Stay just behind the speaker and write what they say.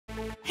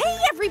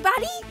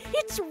everybody!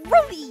 It's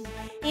Rudy!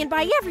 And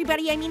by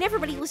everybody, I mean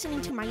everybody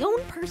listening to my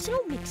own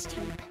personal mixtape.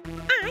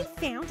 I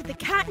found the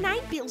Cotton Eye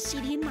Bill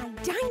CD in my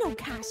dino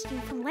costume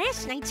from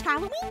last night's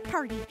Halloween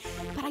party,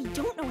 but I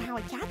don't know how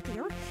it got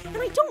there, and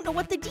I don't know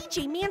what the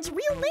DJ man's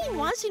real name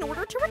was in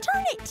order to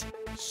return it.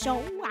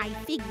 So I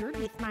figured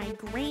with my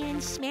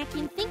grand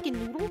smacking thinking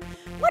noodle,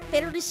 what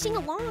better to sing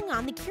along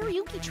on the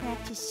karaoke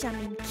track to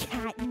summon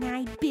Cotton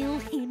Eye Bill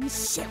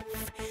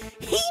himself.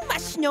 He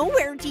must know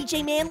where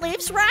DJ Man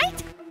lives,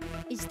 right?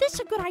 Is this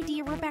a good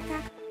idea,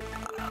 Rebecca?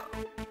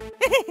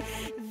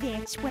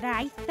 That's what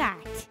I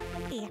thought.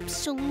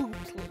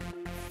 Absolutely.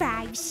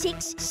 5,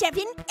 6,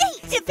 7, 8.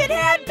 If it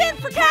hadn't been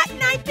for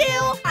Cotton Eye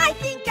Bill, I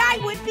think I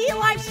would be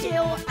alive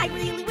still. I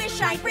really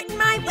wish I'd written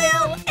my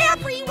will.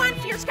 Everyone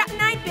fears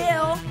Cotton Eye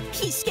Bill.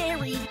 He's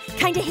scary,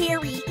 kinda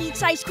hairy,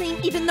 eats ice cream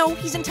even though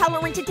he's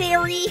intolerant to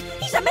dairy.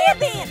 He's a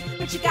madman,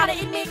 but you gotta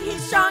admit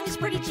his song is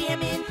pretty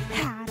jammin'.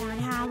 Hot on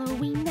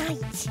Halloween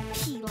night,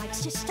 he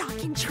likes to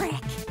stalk and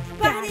track.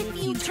 But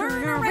if you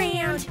turn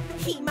around,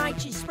 he might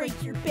just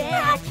break your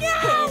back.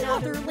 And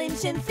other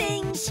limbs and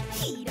things,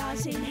 he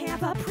doesn't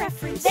have a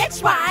preference.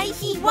 That's why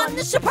he won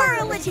the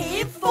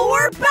superlative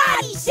for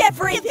body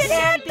severance. If it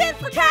hadn't been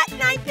for Cotton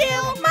Eye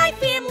Bill, my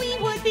family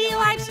would be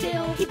alive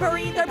still. He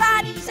buried their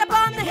bodies up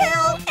on the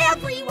hill.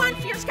 Everyone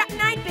fears Cotton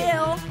Eye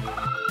Bill.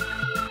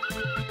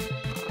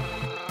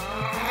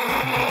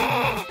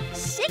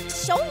 Sick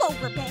solo,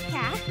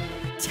 Rebecca.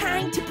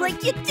 Time to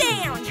break it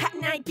down.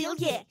 Cotton Eye Bill,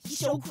 yeah, he's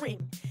so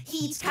grim.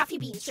 He eats coffee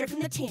beans straight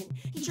from the tin.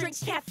 He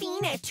drinks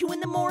caffeine at 2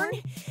 in the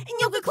morning. In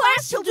yoga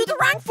class, he'll do the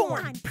wrong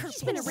form.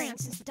 He's been around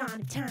since the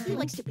dawn of time. He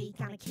likes to bake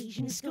on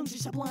occasion. His skills are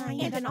sublime.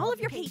 And on all of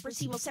your papers,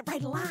 he will set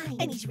right a line.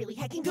 And he's really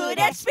heckin' good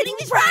at spitting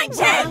these rhymes.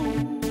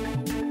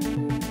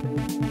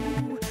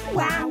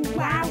 Wow,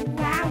 wow,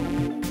 wow.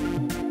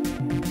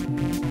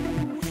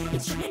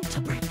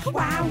 Instrumental break.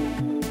 Wow.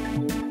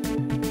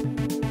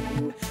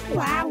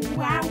 Wow,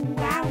 wow,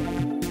 wow.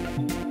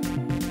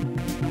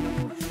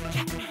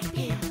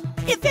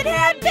 If it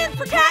hadn't been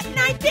for Cotton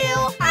Eye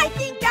Bill, I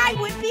think I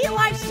would be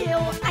alive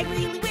still. I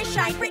really wish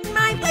I'd written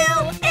my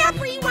will.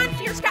 Everyone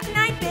fears Cotton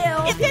Eye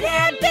Bill. If it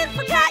hadn't been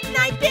for Cotton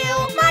Eye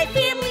Bill, my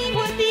family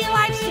would be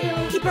alive still.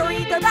 He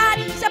buried their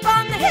bodies up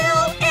on the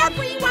hill.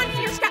 Everyone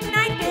fears Cotton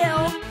Eye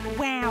Bill.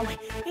 Wow,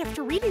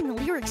 after reading the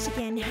lyrics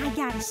again, I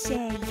gotta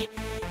say,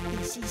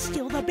 this is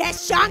still the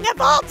best song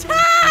of all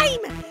time!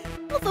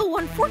 Although,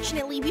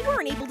 unfortunately, we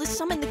weren't able to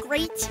summon the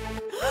great...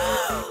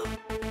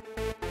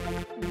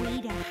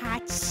 Wait a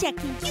hot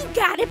second, you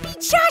gotta be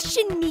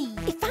joshing me!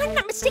 If I'm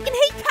not mistaken,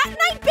 hey, Cotton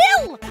Eye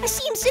Bill! I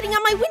see him sitting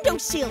on my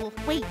windowsill.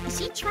 Wait, is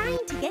he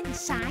trying to get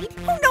inside?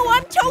 Oh no,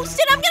 I'm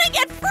toasted! I'm gonna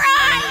get fried!